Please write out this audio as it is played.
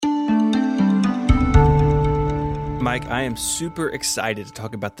Mike, I am super excited to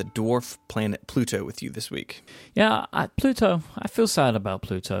talk about the dwarf planet Pluto with you this week. Yeah, Pluto, I feel sad about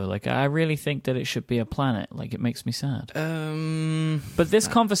Pluto. Like, I really think that it should be a planet. Like, it makes me sad. But this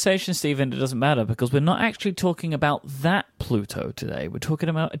conversation, Stephen, it doesn't matter because we're not actually talking about that Pluto today. We're talking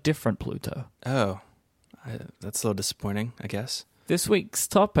about a different Pluto. Oh, that's a little disappointing, I guess. This week's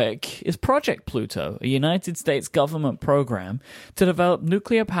topic is Project Pluto, a United States government program to develop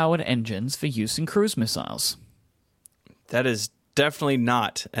nuclear-powered engines for use in cruise missiles. That is definitely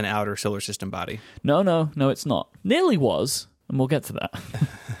not an outer solar system body. No, it's not. Nearly was, and we'll get to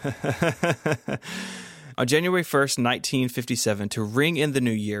that. On January 1st, 1957, to ring in the new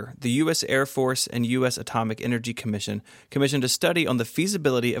year, the U.S. Air Force and U.S. Atomic Energy Commission commissioned a study on the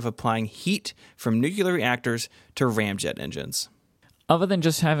feasibility of applying heat from nuclear reactors to ramjet engines. Other than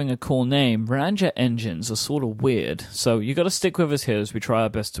just having a cool name, ramjet engines are sort of weird, so you got to stick with us here as we try our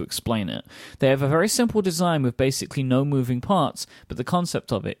best to explain it. They have a very simple design with basically no moving parts, but the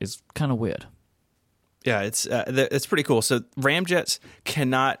concept of it is kind of weird. Yeah, it's pretty cool. So ramjets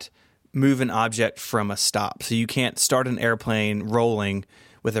cannot move an object from a stop. So you can't start an airplane rolling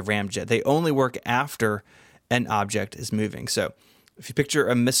with a ramjet. They only work after an object is moving. So if you picture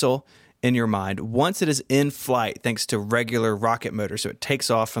a missile in your mind, once it is in flight, thanks to regular rocket motors, so it takes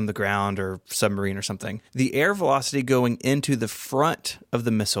off from the ground or submarine or something, the air velocity going into the front of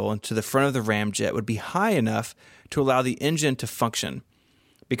the missile, into the front of the ramjet, would be high enough to allow the engine to function.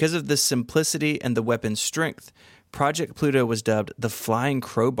 Because of the simplicity and the weapon's strength, Project Pluto was dubbed the Flying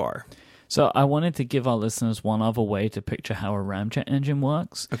Crowbar. So I wanted to give our listeners one other way to picture how a ramjet engine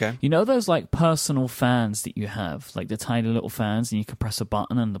works. Okay. You know those like personal fans that you have, like the tiny little fans, and you can press a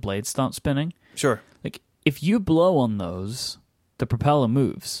button and the blades start spinning? Sure. Like if you blow on those, the propeller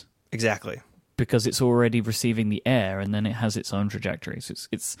moves. Exactly. Because it's already receiving the air and then it has its own trajectory. So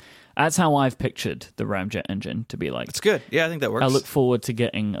it's that's how I've pictured the ramjet engine to be like. It's good. Yeah, I think that works. I look forward to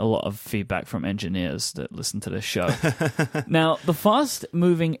getting a lot of feedback from engineers that listen to this show. Now, the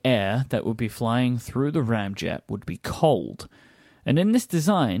fast-moving air that would be flying through the ramjet would be cold. And in this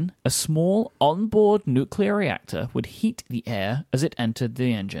design, a small onboard nuclear reactor would heat the air as it entered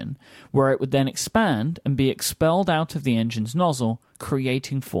the engine, where it would then expand and be expelled out of the engine's nozzle,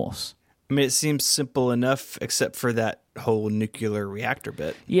 creating force. I mean, it seems simple enough, except for that whole nuclear reactor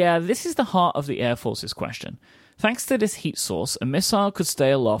bit. Yeah, this is the heart of the Air Force's question. Thanks to this heat source, a missile could stay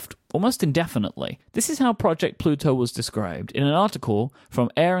aloft almost indefinitely. This is how Project Pluto was described in an article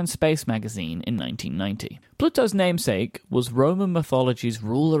from Air and Space magazine in 1990. Pluto's namesake was Roman mythology's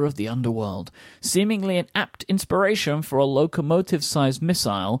ruler of the underworld, seemingly an apt inspiration for a locomotive-sized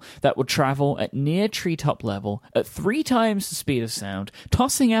missile that would travel at near treetop level at 3 times the speed of sound,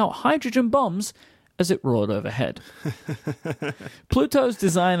 tossing out hydrogen bombs as it roared overhead. Pluto's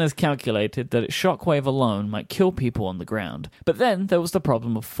designers calculated that its shockwave alone might kill people on the ground, but then there was the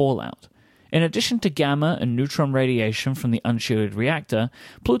problem of fallout. In addition to gamma and neutron radiation from the unshielded reactor,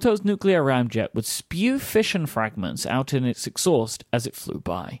 Pluto's nuclear ramjet would spew fission fragments out in its exhaust as it flew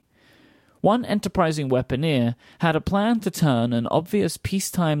by. One enterprising weaponeer had a plan to turn an obvious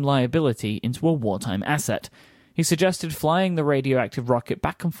peacetime liability into a wartime asset. He suggested flying the radioactive rocket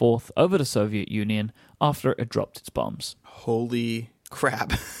back and forth over the Soviet Union after it had dropped its bombs. Holy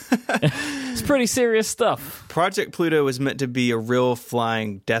crap. It's pretty serious stuff. Project Pluto was meant to be a real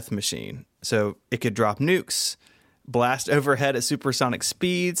flying death machine. So it could drop nukes, blast overhead at supersonic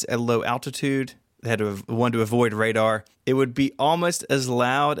speeds at low altitude. They had to avoid radar. It would be almost as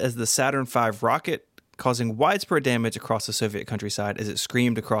loud as the Saturn V rocket, causing widespread damage across the Soviet countryside as it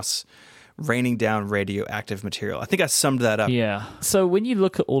screamed across, raining down radioactive material. I think I summed that up. Yeah. So when you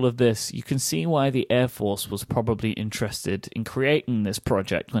look at all of this, you can see why the Air Force was probably interested in creating this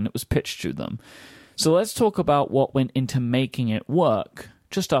project when it was pitched to them. So let's talk about what went into making it work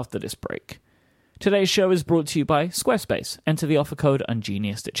just after this break. Today's show is brought to you by Squarespace. Enter the offer code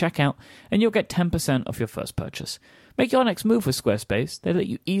UNGENIUS at checkout, and you'll get 10% off your first purchase. Make your next move with Squarespace. They let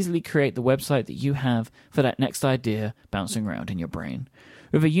you easily create the website that you have for that next idea bouncing around in your brain.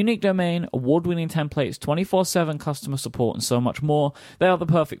 With a unique domain, award-winning templates, 24/7 customer support, and so much more, they are the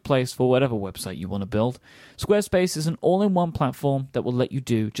perfect place for whatever website you want to build. Squarespace is an all-in-one platform that will let you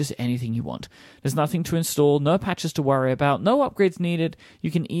do just anything you want. There's nothing to install, no patches to worry about, no upgrades needed.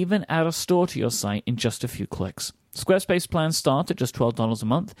 You can even add a store to your site in just a few clicks. Squarespace plans start at just $12 a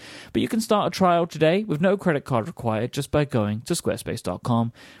month, but you can start a trial today with no credit card required just by going to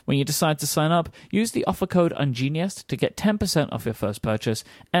squarespace.com. When you decide to sign up, use the offer code UNGENIUS to get 10% off your first purchase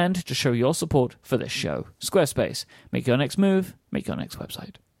and to show your support for this show. Squarespace. Make your next move, make your next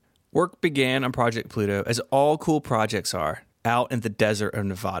website. Work began on Project Pluto, as all cool projects are, out in the desert of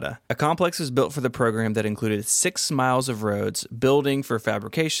Nevada. A complex was built for the program that included 6 miles of roads, building for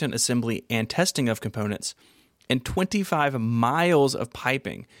fabrication, assembly, and testing of components, and 25 miles of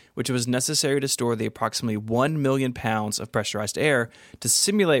piping, which was necessary to store the approximately 1 million pounds of pressurized air to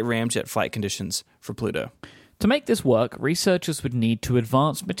simulate ramjet flight conditions for Pluto. To make this work, researchers would need to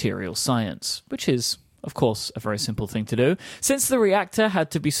advance material science, which is, of course, a very simple thing to do. Since the reactor had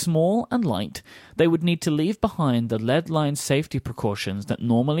to be small and light, they would need to leave behind the lead-lined safety precautions that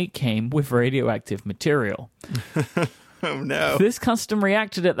normally came with radioactive material. Oh no. This custom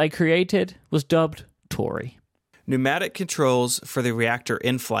reactor that they created was dubbed Tory. Pneumatic controls for the reactor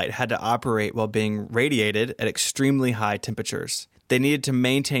in flight had to operate while being radiated at extremely high temperatures. They needed to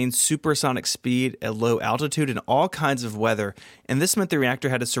maintain supersonic speed at low altitude in all kinds of weather, and this meant the reactor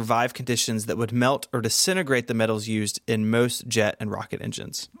had to survive conditions that would melt or disintegrate the metals used in most jet and rocket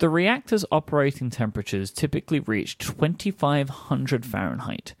engines. The reactor's operating temperatures typically reached 2,500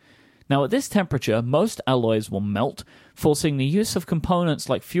 Fahrenheit. Now, at this temperature, most alloys will melt, forcing the use of components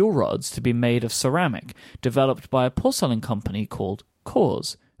like fuel rods to be made of ceramic, developed by a porcelain company called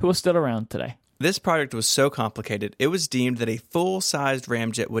Coors, who are still around today. This project was so complicated, it was deemed that a full-sized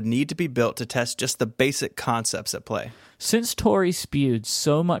ramjet would need to be built to test just the basic concepts at play. Since Tory spewed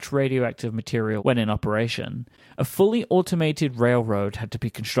so much radioactive material when in operation, a fully automated railroad had to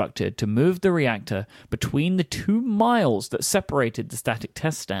be constructed to move the reactor between the 2 miles that separated the static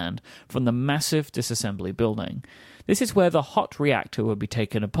test stand from the massive disassembly building. This is where the hot reactor would be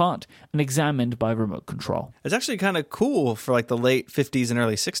taken apart and examined by remote control. It's actually kind of cool for like the late 50s and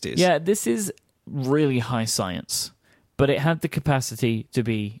early 60s. Yeah, this is really high science, but it had the capacity to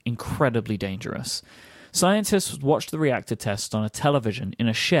be incredibly dangerous. Scientists watched the reactor test on a television in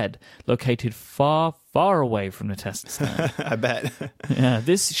a shed located far, far away from the test stand. I bet. Yeah,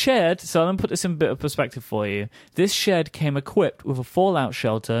 this shed, so let me put this in a bit of perspective for you. This shed came equipped with a fallout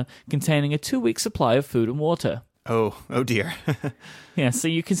shelter containing a 2-week supply of food and water. Oh dear. Yeah, so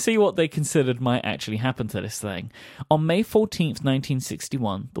you can see what they considered might actually happen to this thing. On May 14th,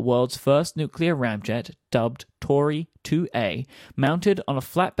 1961, the world's first nuclear ramjet, dubbed Tory 2A, mounted on a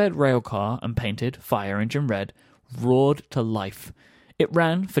flatbed railcar and painted fire engine red, roared to life. It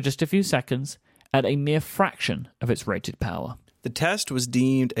ran for just a few seconds at a mere fraction of its rated power. The test was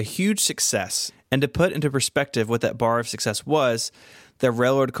deemed a huge success, and to put into perspective what that bar of success was, the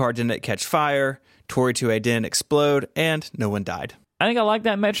railroad car didn't catch fire, Tory 2A didn't explode, and no one died. I think I like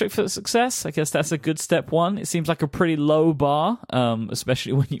that metric for success. I guess that's a good step one. It seems like a pretty low bar,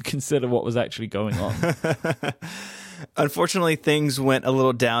 especially when you consider what was actually going on. Unfortunately, things went a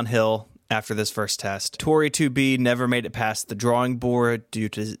little downhill after this first test. Tory 2B never made it past the drawing board due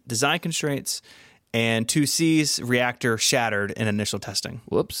to design constraints, and 2C's reactor shattered in initial testing.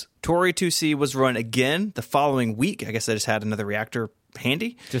 Whoops. Tory 2C was run again the following week. I guess they just had another reactor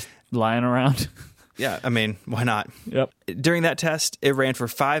handy. Just lying around. Yeah, I mean, why not? Yep. During that test, it ran for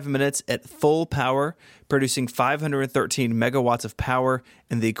 5 minutes at full power, producing 513 megawatts of power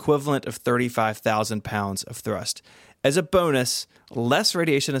and the equivalent of 35,000 pounds of thrust. As a bonus, less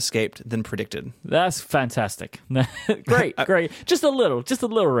radiation escaped than predicted. That's fantastic. Great. Just a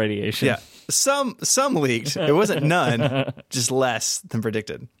little radiation. Yeah, some leaked. It wasn't none, just less than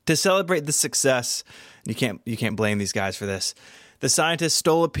predicted. To celebrate the success, you can't blame these guys for this. The scientists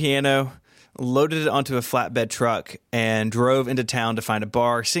stole a piano, loaded it onto a flatbed truck, and drove into town to find a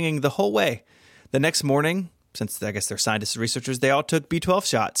bar, singing the whole way. The next morning, since I guess they're scientists and researchers, they all took B12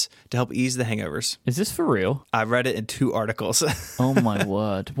 shots to help ease the hangovers. Is this for real? I read it in 2 articles. Oh my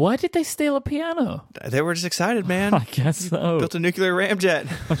word. Why did they steal a piano? They were just excited, man. I guess so. Built a nuclear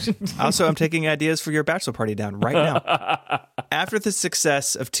ramjet. Also, I'm taking ideas for your bachelor party down right now. After the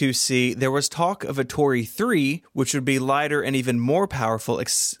success of 2C, there was talk of a Tory 3, which would be lighter and even more powerful,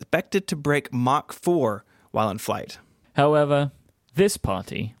 expected to break Mach 4 while in flight. However, this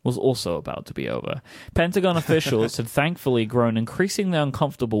party was also about to be over. Pentagon officials had thankfully grown increasingly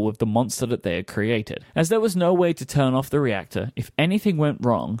uncomfortable with the monster that they had created. As there was no way to turn off the reactor, if anything went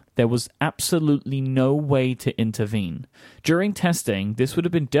wrong, there was absolutely no way to intervene. During testing, this would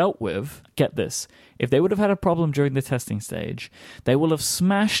have been dealt with, get this, if they would have had a problem during the testing stage, they will have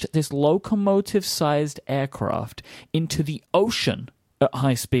smashed this locomotive-sized aircraft into the ocean at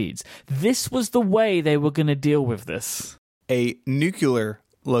high speeds. This was the way they were going to deal with this. A nuclear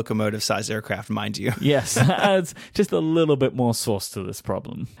locomotive-sized aircraft, mind you. Yes, that adds just a little bit more sauce to this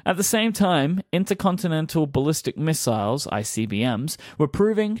problem. At the same time, intercontinental ballistic missiles, ICBMs, were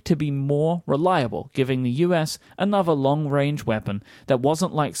proving to be more reliable, giving the US another long-range weapon that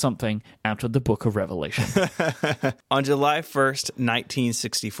wasn't like something out of the Book of Revelation. On July 1st,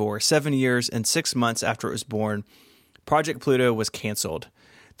 1964, 7 years and 6 months after it was born, Project Pluto was canceled.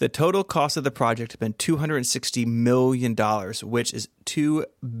 The total cost of the project had been $260 million, which is $2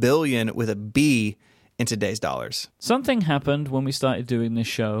 billion with a B in today's dollars. Something happened when we started doing this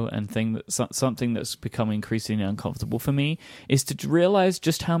show, and something that's become increasingly uncomfortable for me is to realize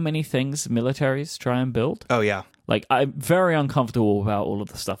just how many things militaries try and build. Oh, yeah. Like, I'm very uncomfortable about all of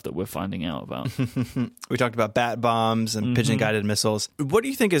the stuff that we're finding out about. We talked about bat bombs and pigeon-guided missiles. What do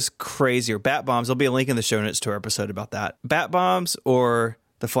you think is crazier? Bat bombs, there'll be a link in the show notes to our episode about that. Bat bombs or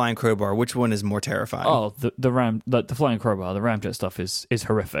the flying crowbar? Which one is more terrifying? Oh, the flying crowbar, the ramjet stuff is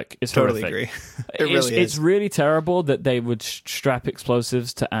horrific. It's totally horrific. Agree. It really is. It's really terrible that they would strap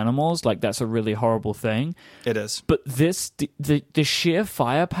explosives to animals. Like, that's a really horrible thing. It is. But the sheer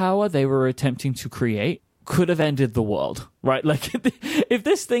firepower they were attempting to create could have ended the world, right? Like, if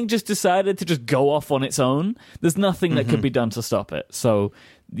this thing just decided to just go off on its own, there's nothing that could be done to stop it. So,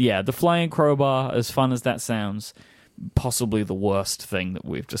 yeah, the flying crowbar, as fun as that sounds, possibly the worst thing that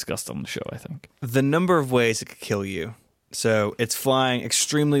we've discussed on the show, I think. The number of ways it could kill you. So it's flying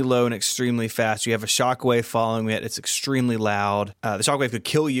extremely low and extremely fast. You have a shockwave following it. It's extremely loud. The shockwave could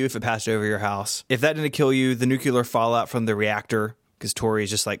kill you if it passed over your house. If that didn't kill you, the nuclear fallout from the reactor, because Tori is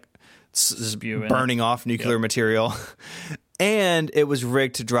just like burning off nuclear material. And it was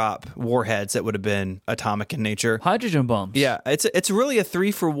rigged to drop warheads that would have been atomic in nature. Hydrogen bombs. Yeah, it's really a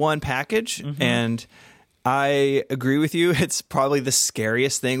 3-for-1 package. And I agree with you. It's probably the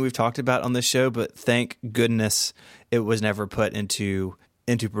scariest thing we've talked about on this show, but thank goodness it was never put into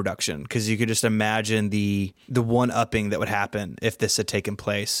production, because you could just imagine the one-upping that would happen if this had taken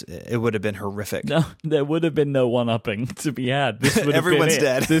place. It would have been horrific. No, there would have been no one-upping to be had. This would have Everyone's been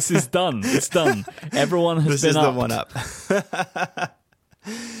dead. This is done. It's done. Everyone has been upped. This is the one-up.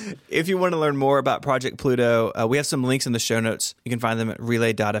 If you want to learn more about Project Pluto, we have some links in the show notes. You can find them at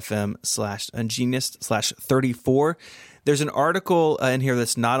relay.fm/ungenius/34. There's an article in here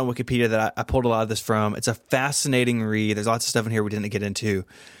that's not on Wikipedia that I pulled a lot of this from. It's a fascinating read. There's lots of stuff in here we didn't get into.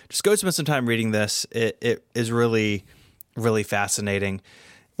 Just go spend some time reading this. It is really, really fascinating.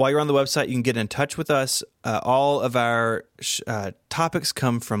 While you're on the website, you can get in touch with us. All of our topics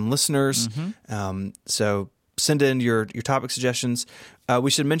come from listeners. So send in your topic suggestions.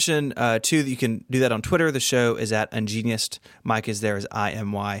 We should mention, too, that you can do that on Twitter. The show is at Ungeniused. Mike is there as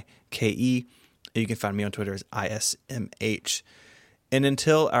IMYKE. You can find me on Twitter as ISMH. And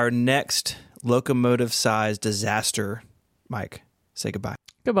until our next locomotive-sized disaster, Mike, say goodbye.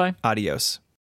 Goodbye. Adios.